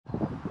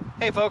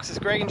Hey folks, it's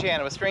Greg and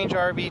Jana with Strange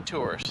RV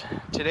Tours.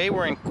 Today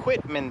we're in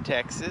Quitman,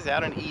 Texas,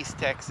 out in East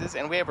Texas,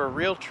 and we have a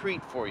real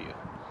treat for you.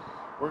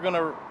 We're going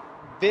to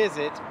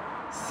visit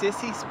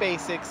Sissy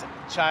Spacek's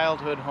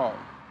childhood home.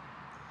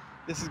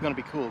 This is going to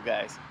be cool,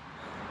 guys.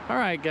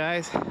 Alright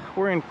guys,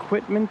 we're in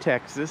Quitman,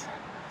 Texas,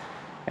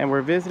 and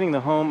we're visiting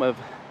the home of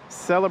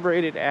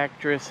celebrated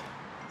actress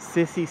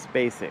Sissy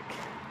Spacek.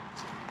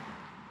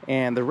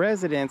 And the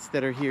residents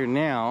that are here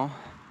now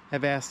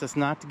have asked us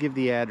not to give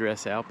the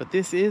address out, but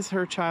this is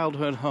her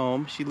childhood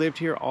home. She lived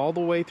here all the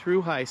way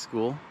through high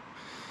school.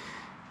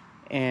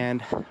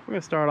 And we're going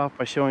to start off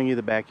by showing you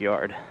the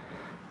backyard.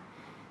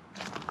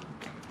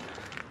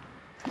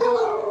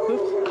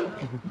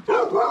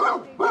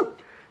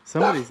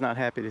 Somebody's not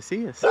happy to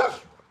see us.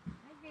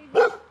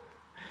 But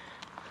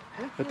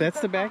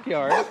that's the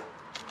backyard.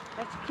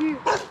 That's cute.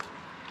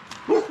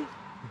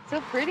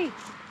 So pretty.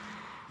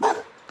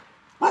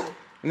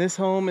 And this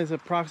home is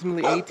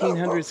approximately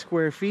 1,800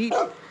 square feet.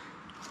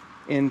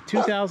 In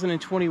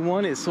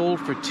 2021, it sold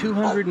for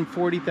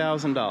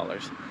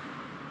 $240,000.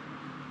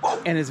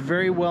 And it's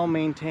very well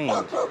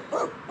maintained.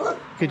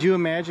 Could you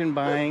imagine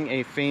buying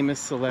a famous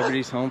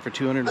celebrity's home for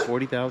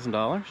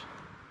 $240,000?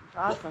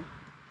 Awesome.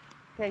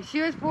 Okay,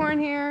 she was born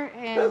here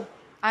and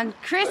on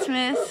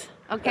Christmas,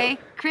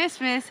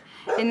 Christmas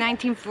in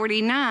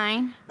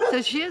 1949.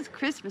 So she is a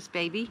Christmas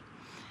baby.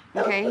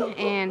 Okay,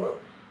 and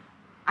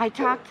I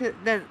talked to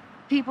the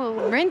people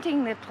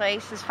renting the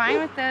place is fine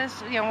with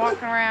us, you know,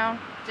 walking around,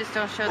 just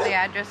don't show the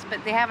address,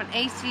 but they have an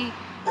AC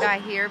guy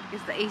here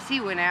because the AC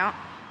went out.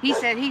 He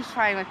said he's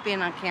fine with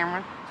being on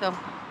camera. So,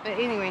 but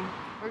anyway,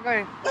 we're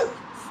going to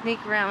sneak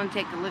around and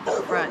take a look at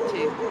the front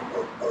too.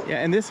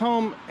 Yeah, and this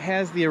home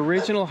has the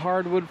original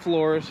hardwood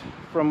floors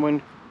from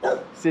when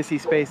Sissy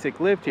Spacek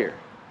lived here.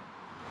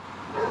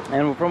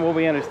 And from what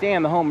we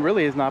understand, the home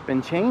really has not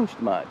been changed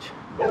much.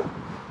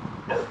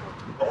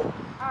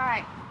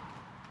 Alright.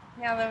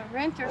 Now the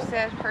renter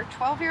said her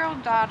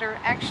 12-year-old daughter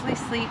actually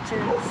sleeps in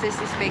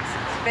Sissy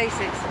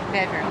Spacek's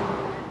bedroom.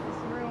 This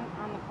room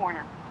on the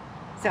corner.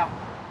 So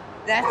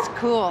that's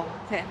cool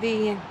to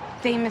be in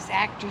famous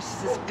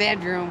actress's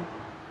bedroom.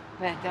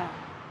 But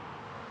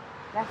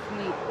that's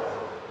neat.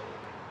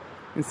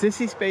 And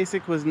Sissy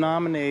Spacek was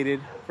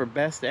nominated for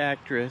Best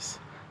Actress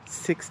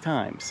 6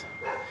 times.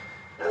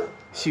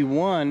 She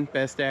won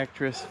Best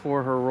Actress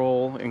for her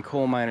role in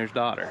Coal Miner's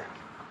Daughter.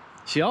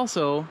 She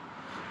also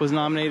was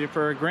nominated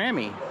for a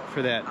Grammy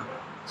for that.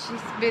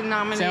 She's been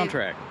nominated.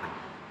 Soundtrack.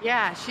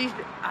 Yeah, she's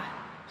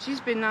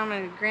been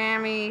nominated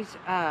Grammys.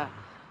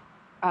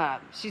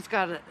 She's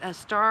got a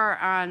star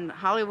on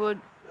Hollywood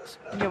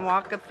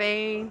Walk of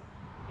Fame.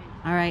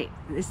 All right,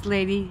 this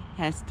lady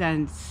has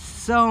done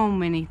so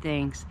many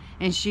things,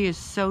 and she is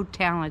so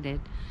talented.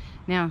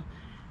 Now,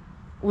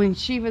 when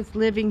she was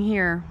living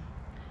here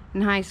in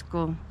high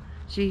school,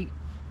 she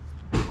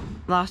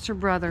lost her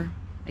brother,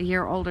 a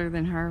year older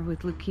than her, with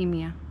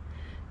leukemia.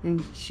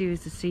 And she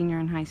was a senior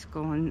in high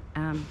school in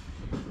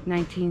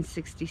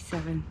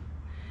 1967.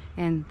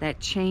 And that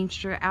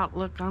changed her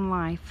outlook on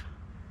life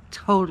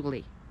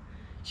totally.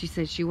 She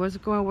said she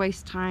wasn't going to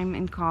waste time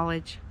in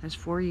college. That's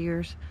 4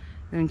 years.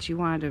 And she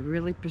wanted to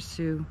really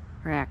pursue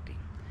her acting.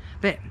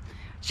 But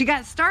she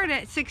got started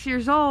at 6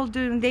 years old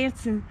doing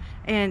dancing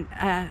and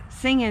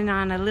singing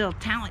on a little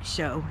talent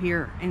show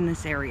here in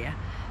this area.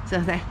 So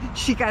that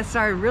she got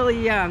started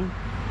really young.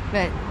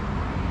 But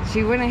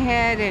she went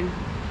ahead and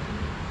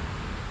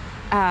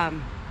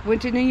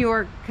went to New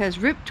York because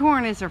Rip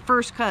Torn is her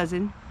first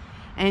cousin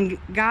and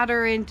got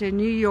her into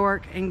New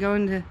York and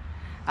going to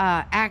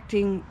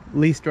acting.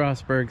 Lee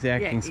Strasberg's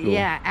acting school.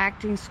 Yeah,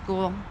 acting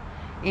school.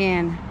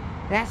 And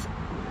that's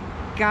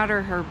got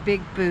her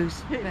big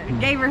boost. It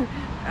gave her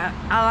a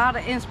lot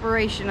of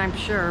inspiration, I'm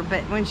sure.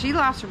 But when she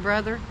lost her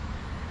brother,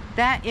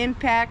 that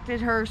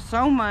impacted her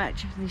so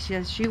much. She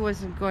says she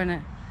wasn't going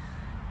to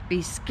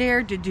be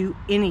scared to do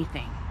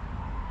anything.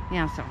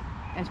 Yeah, so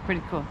that's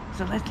pretty cool.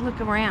 So let's look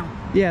around.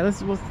 Yeah,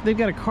 well, they've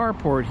got a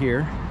carport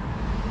here.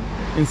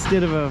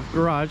 Instead of a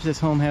garage, this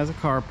home has a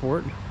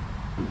carport.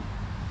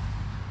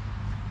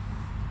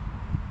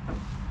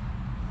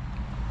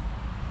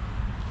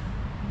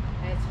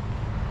 It's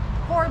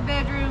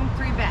 4-bedroom,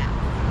 3-bath.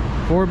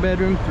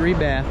 4-bedroom,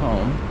 3-bath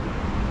home.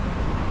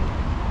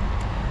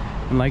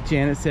 And like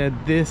Janet said,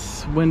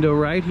 this window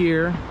right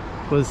here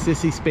was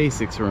Sissy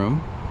Spacek's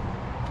room.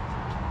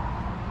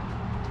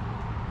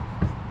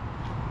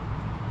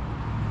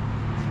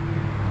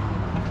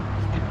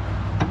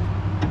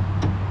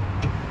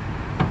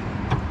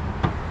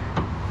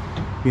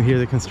 You can hear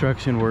the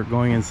construction work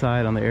going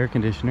inside on the air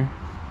conditioner.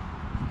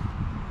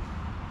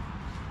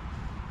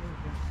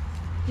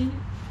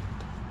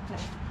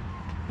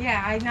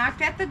 Yeah, I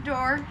knocked at the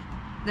door.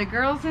 The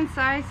girls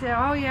inside said,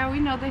 "Oh yeah,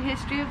 we know the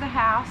history of the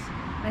house."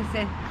 I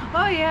said,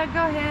 "Oh yeah,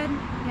 go ahead."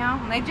 You know,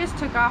 and they just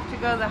took off to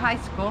go to the high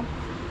school.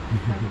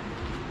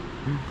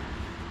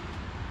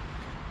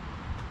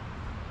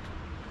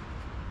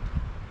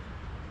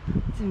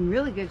 It's in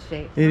really good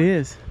shape. It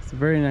is. It's a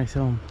very nice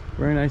home.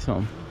 Very nice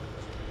home.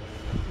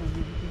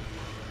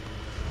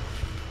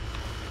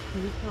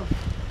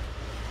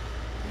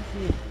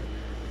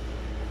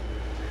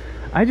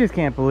 I just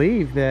can't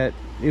believe that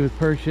it was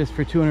purchased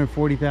for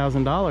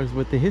 $240,000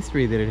 with the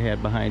history that it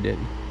had behind it.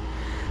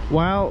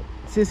 While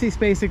Sissy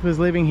Spacek was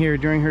living here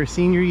during her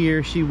senior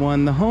year, she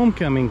won the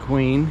homecoming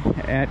queen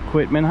at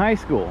Quitman High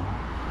School.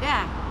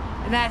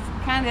 Yeah, and that's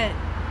kind of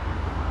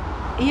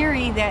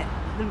eerie that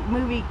the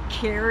movie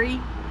Carrie,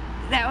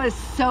 that was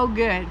so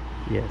good.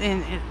 Yes.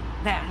 And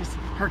that was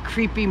her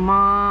creepy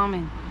mom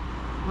and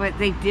what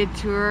they did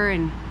to her,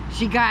 and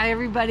she got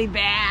everybody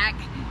back.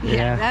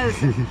 Yeah.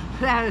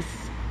 That was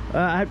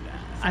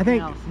I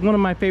think one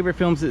of my favorite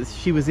films that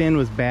she was in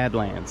was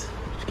Badlands.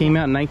 She came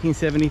out in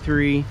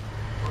 1973,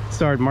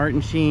 starred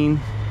Martin Sheen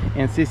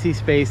and Sissy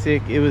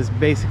Spacek. It was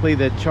basically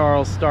the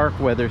Charles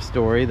Starkweather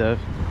story, the,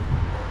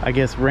 I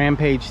guess,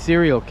 rampage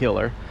serial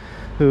killer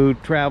who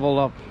traveled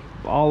up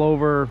all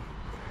over,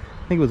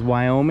 I think it was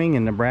Wyoming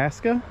and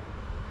Nebraska,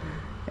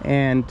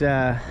 and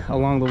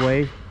along the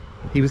way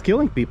he was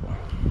killing people.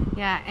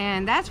 Yeah,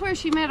 and that's where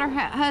she met her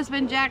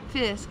husband Jack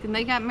Fisk, and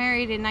they got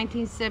married in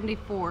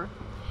 1974.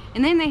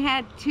 And then they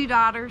had 2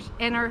 daughters,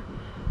 and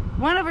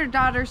one of her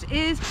daughters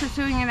is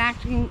pursuing an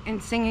acting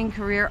and singing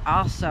career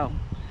also.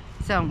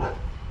 So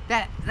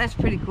that's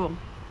pretty cool.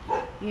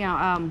 You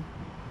know,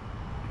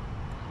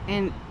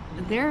 and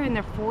they're in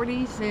their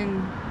 40s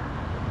and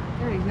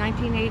 30s,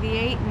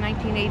 1988 and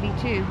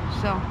 1982.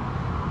 So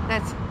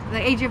that's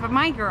the age of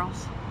my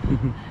girls.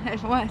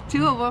 There's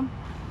 2 of them,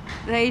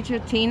 the age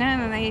of Tina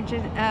and the age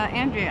of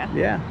Andrea.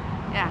 Yeah.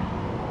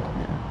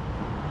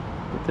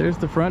 But there's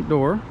the front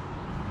door.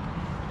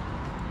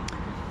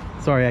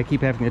 Sorry, I keep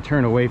having to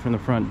turn away from the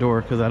front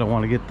door because I don't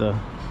want to get the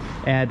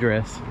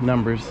address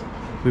numbers.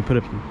 We put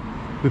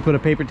a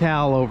paper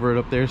towel over it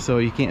up there so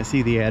you can't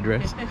see the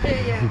address.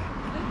 Yeah.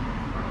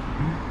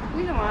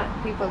 We don't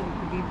want people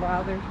to be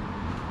bothered.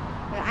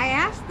 But I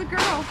asked the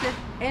girls if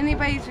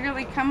anybody's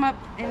really come up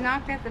and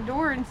knocked at the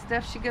door and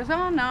stuff. She goes,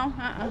 "Oh no,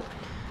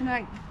 And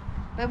like,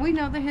 but we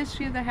know the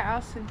history of the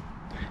house." And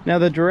now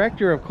the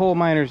director of Coal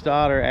Miner's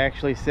Daughter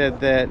actually said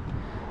that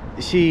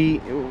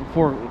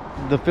for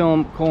the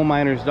film Coal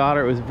Miner's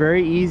Daughter, it was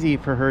very easy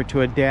for her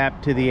to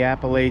adapt to the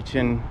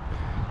Appalachian,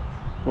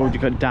 what would you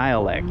call it,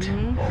 dialect.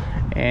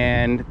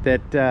 And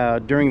that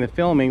during the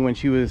filming, when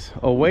she was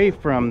away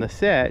from the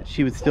set,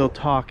 she would still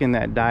talk in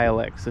that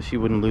dialect so she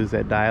wouldn't lose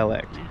that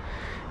dialect.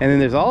 And then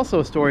there's also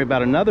a story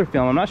about another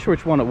film, I'm not sure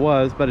which one it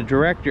was, but a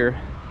director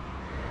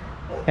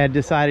had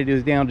decided it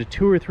was down to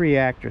 2 or 3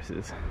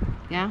 actresses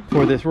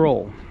for this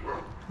role.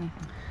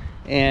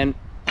 And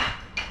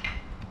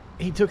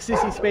he took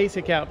Sissy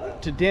Spacek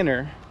out to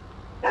dinner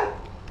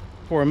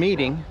for a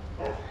meeting,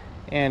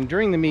 and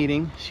during the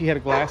meeting she had a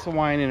glass of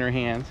wine in her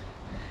hands,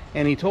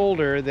 and he told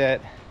her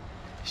that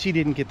she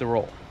didn't get the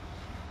role.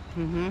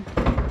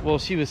 Well,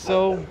 she was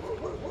so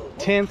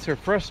tense or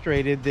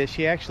frustrated that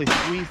she actually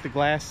squeezed the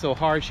glass so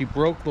hard she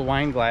broke the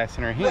wine glass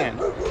in her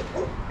hand,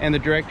 and the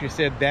director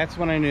said, "That's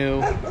when I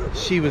knew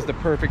she was the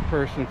perfect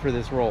person for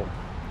this role,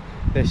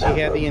 that she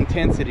had the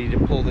intensity to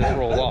pull this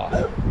role off."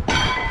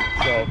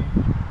 So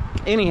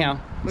anyhow,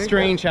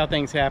 strange how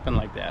things happen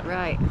like that.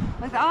 Right.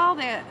 With all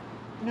the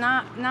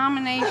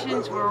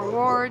nominations for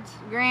awards,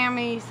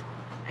 Grammys,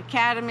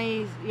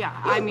 Academies, yeah,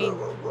 I mean,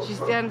 she's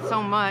done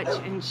so much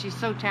and she's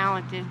so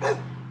talented.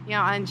 You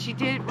know, and she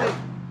did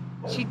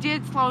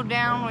slow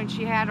down when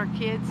she had her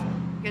kids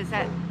because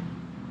that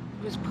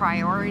was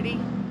priority.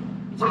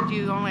 She'd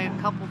do only a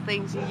couple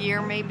things a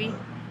year maybe,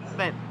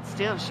 but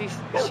still she's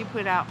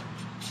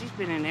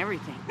been in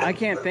everything. I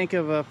can't think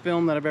of a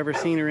film that I've ever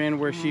seen her in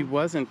where she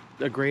wasn't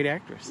a great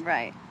actress.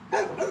 Right.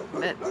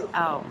 But,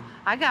 oh,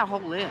 I got a whole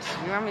list.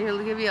 You want me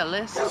to give you a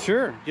list?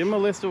 Sure. Give them a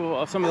list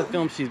of some of the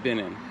films she's been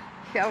in.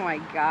 Oh my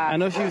God. I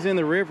know she was in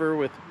The River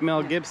with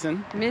Mel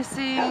Gibson.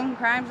 Missing,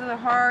 Crimes of the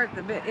Heart,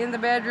 In the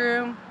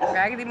Bedroom,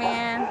 Raggedy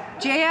Man,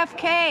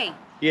 JFK.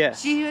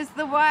 Yes. She was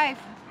the wife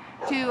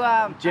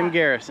to Jim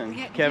Garrison,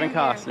 Kevin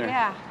Costner.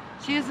 Yeah.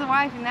 She was the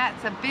wife, and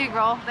that's a big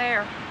role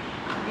there.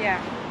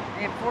 Yeah.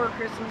 And 4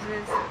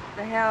 Christmases,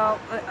 The Help,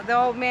 The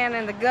Old Man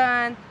and the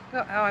Gun. Oh,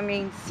 I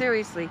mean,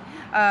 seriously.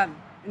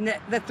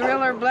 The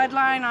thriller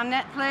Bloodline on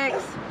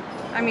Netflix.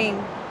 I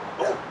mean,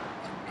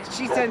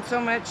 she's done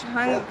so much.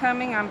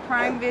 Homecoming on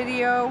Prime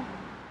Video.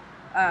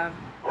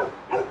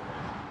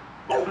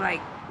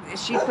 Like,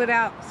 she put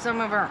out some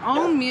of her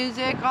own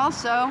music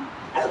also.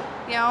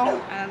 You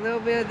know, a little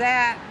bit of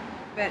that.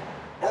 But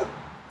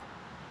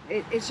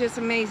it's just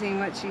amazing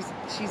what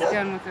she's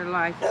done with her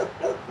life.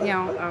 You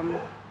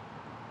know,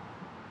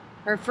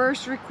 her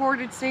first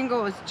recorded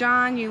single was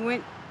 "John, You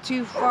Went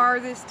Too Far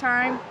This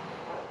Time,"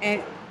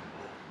 and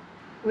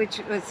which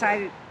was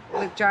cited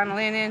with John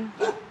Lennon,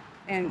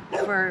 and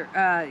for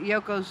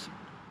Yoko's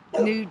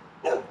new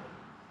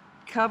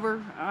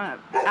cover,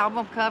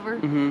 album cover,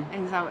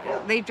 and so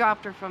they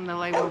dropped her from the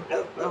label.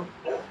 Oh.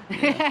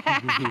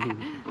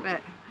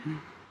 But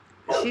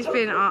she's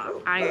been,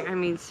 I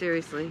mean,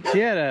 seriously. She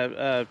had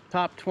a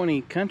top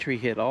 20 country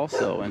hit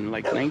also in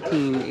like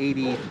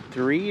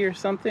 1983 or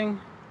something.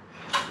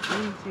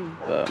 Let me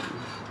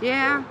see.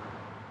 Yeah,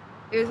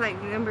 it was like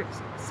number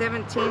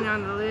 17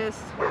 on the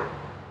list.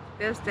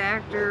 Best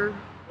Actor,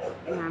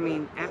 I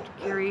mean, after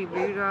Carrie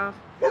Rudolph.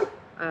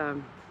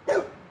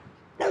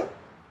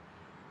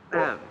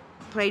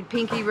 Played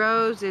Pinky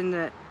Rose in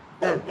the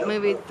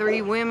movie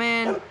Three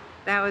Women.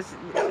 That was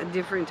a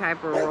different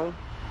type of role.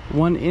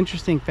 One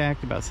interesting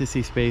fact about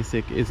Sissy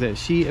Spacek is that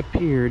she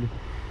appeared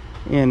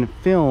in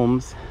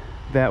films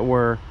that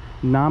were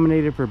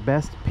nominated for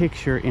Best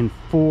Picture in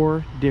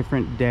 4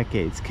 different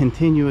decades,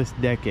 continuous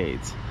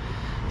decades.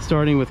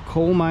 Starting with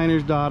Coal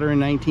Miner's Daughter in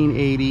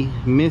 1980,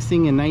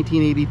 Missing in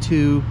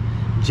 1982,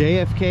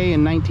 JFK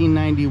in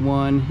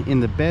 1991, In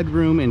the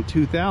Bedroom in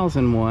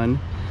 2001,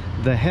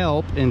 The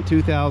Help in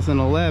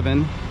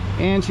 2011,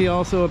 and she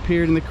also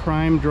appeared in the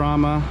crime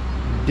drama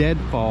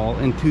Deadfall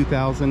in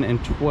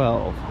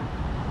 2012.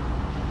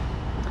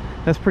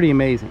 That's pretty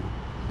amazing.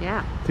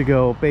 Yeah. To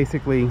go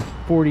basically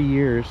 40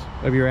 years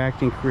of your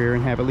acting career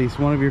and have at least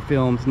one of your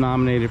films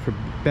nominated for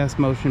Best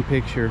Motion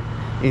Picture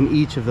in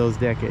each of those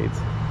decades.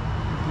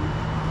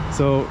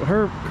 So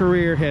her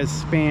career has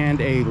spanned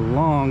a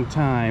long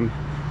time,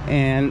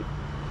 and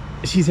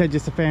she's had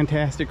just a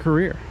fantastic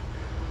career.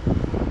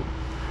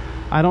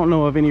 I don't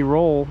know of any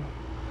role,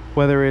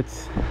 whether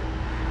it's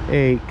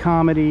a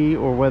comedy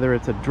or whether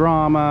it's a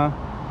drama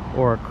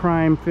or a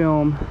crime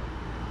film,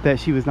 that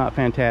she was not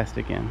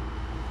fantastic in.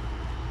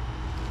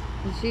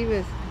 She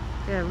was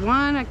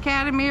won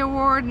Academy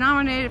Award,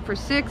 nominated for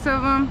 6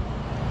 of them,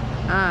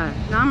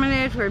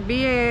 nominated for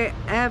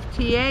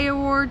BAFTA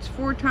Awards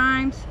 4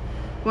 times,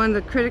 won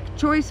the Critics'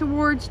 Choice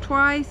Awards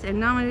twice, and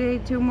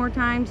nominated 2 more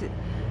times,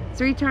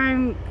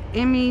 3-time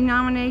Emmy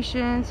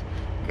nominations,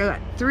 got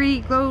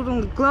 3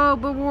 Golden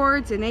Globe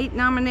Awards and 8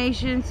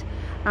 nominations,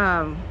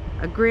 a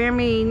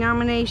Grammy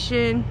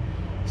nomination,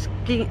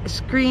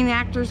 Screen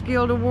Actors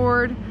Guild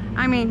Award.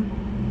 I mean,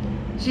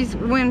 she's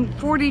won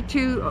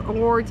 42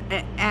 awards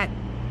at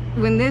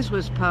when this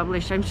was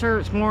published. I'm sure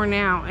it's more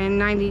now, and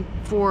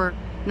 94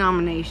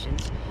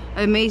 nominations.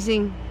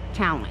 Amazing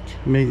talent.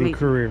 Amazing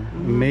career.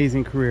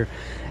 Amazing career.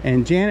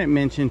 And Janet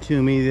mentioned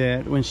to me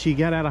that when she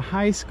got out of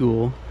high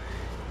school,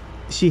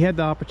 she had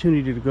the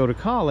opportunity to go to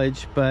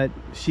college, but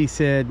she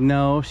said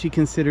no, she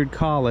considered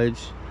college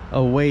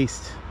a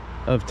waste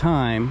of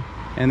time,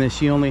 and that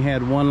she only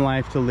had one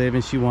life to live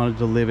and she wanted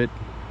to live it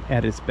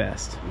at its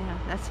best. Yeah,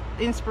 that's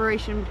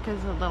inspiration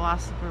because of the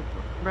loss of her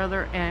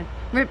brother, and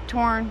Rip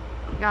Torn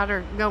got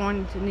her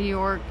going to New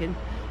York and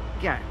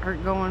got her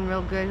going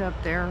real good up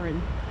there,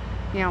 and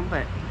you know,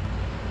 but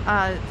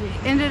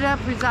she ended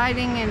up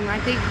residing in, I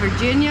think,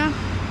 Virginia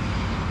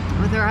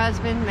with her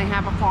husband. They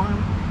have a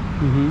farm.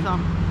 So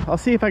I'll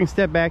see if I can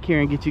step back here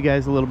and get you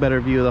guys a little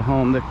better view of the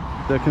home.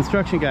 The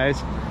construction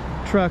guy's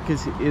truck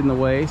is in the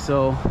way,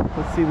 so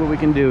let's see what we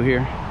can do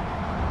here.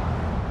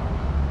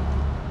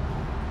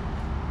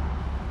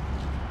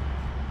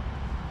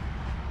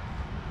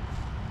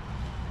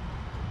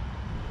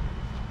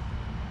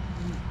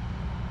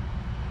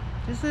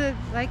 This is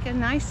like a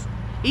nice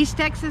East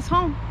Texas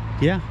home.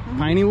 Yeah,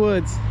 Piney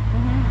Woods.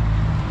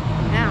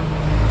 Now,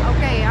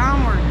 okay,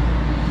 onward.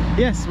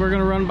 Yes, we're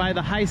gonna run by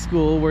the high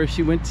school where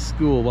she went to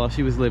school while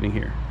she was living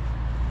here.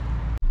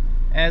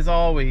 As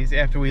always,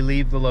 after we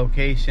leave the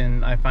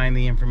location, I find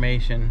the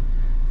information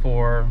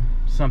for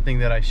something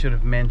that I should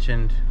have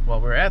mentioned while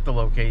we're at the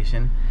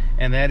location,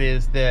 and that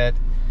is that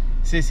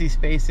Sissy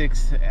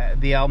Spacek's,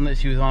 the album that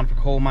she was on for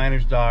Coal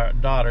Miner's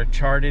Daughter,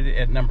 charted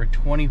at number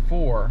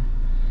 24,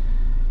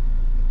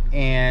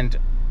 and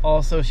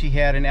also she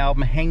had an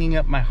album, Hanging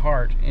Up My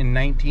Heart, in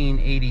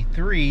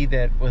 1983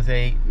 that was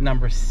a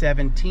number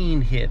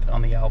 17 hit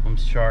on the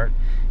album's chart,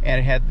 and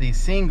it had the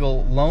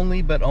single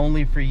Lonely But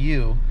Only For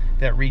You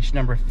that reached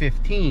number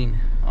 15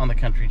 on the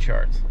country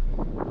charts.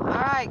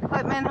 Alright,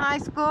 Quitman High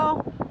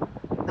School,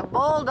 the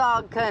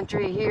Bulldog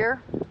country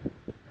here,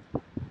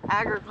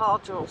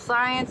 agricultural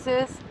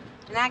sciences,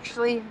 and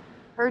actually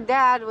her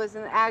dad was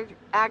an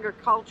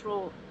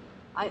agricultural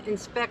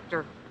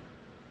inspector.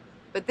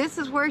 But this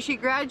is where she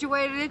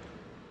graduated.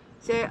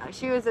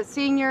 She was a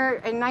senior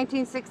in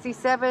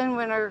 1967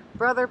 when her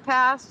brother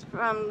passed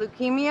from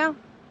leukemia.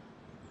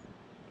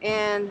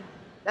 And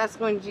that's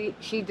when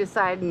she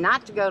decided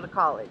not to go to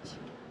college.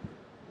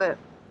 But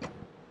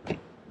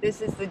this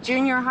is the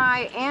junior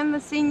high and the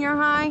senior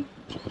high.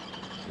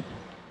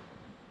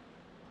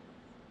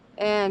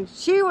 And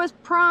she was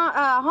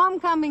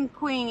homecoming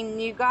queen,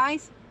 you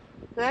guys.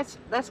 So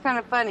that's kind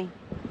of funny.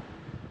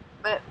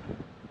 But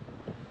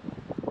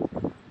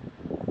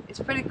it's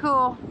pretty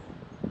cool.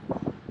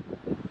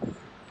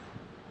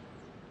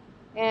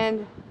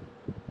 And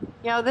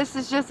you know, this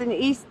is just an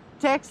East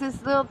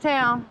Texas little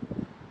town.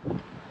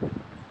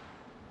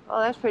 Oh,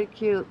 that's pretty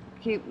cute.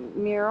 Cute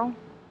mural.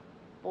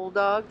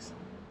 Bulldogs.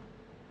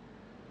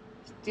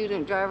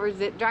 Student driver's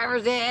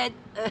ed.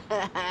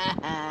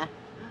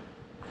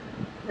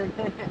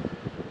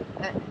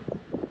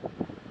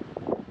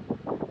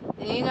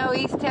 And you know,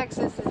 East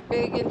Texas is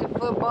big into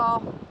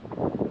football.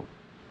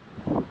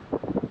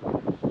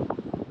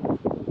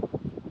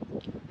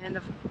 And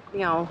you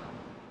know,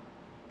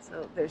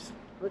 so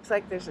looks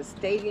like there's a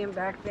stadium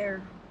back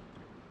there.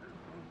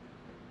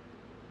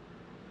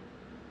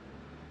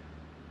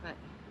 But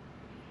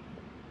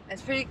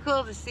it's pretty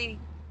cool to see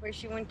where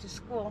she went to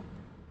school.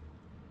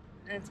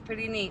 And it's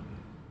pretty neat.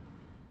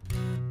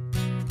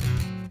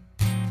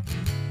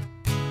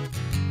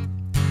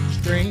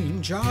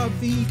 Strange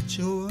RV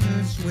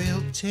tours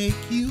will take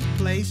you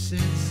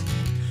places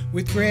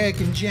with Greg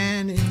and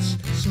Janet's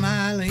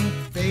smiling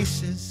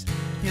faces.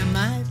 You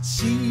might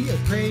see a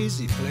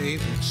crazy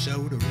flavored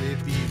soda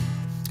review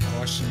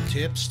or some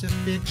tips to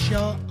fix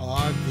your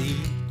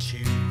RV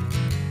too.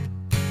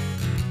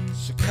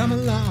 So come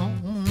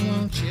along,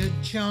 won't you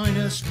join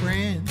us,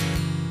 friend,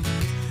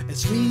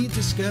 as we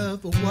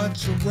discover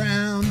what's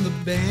around the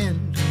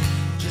bend.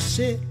 Just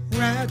sit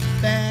right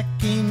back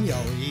in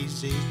your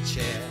easy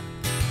chair.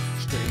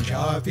 Strange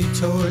RV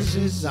Tours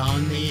is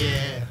on the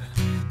air.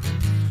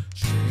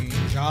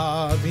 Strange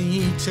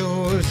RV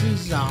Tours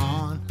is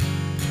on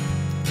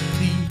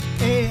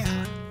the air.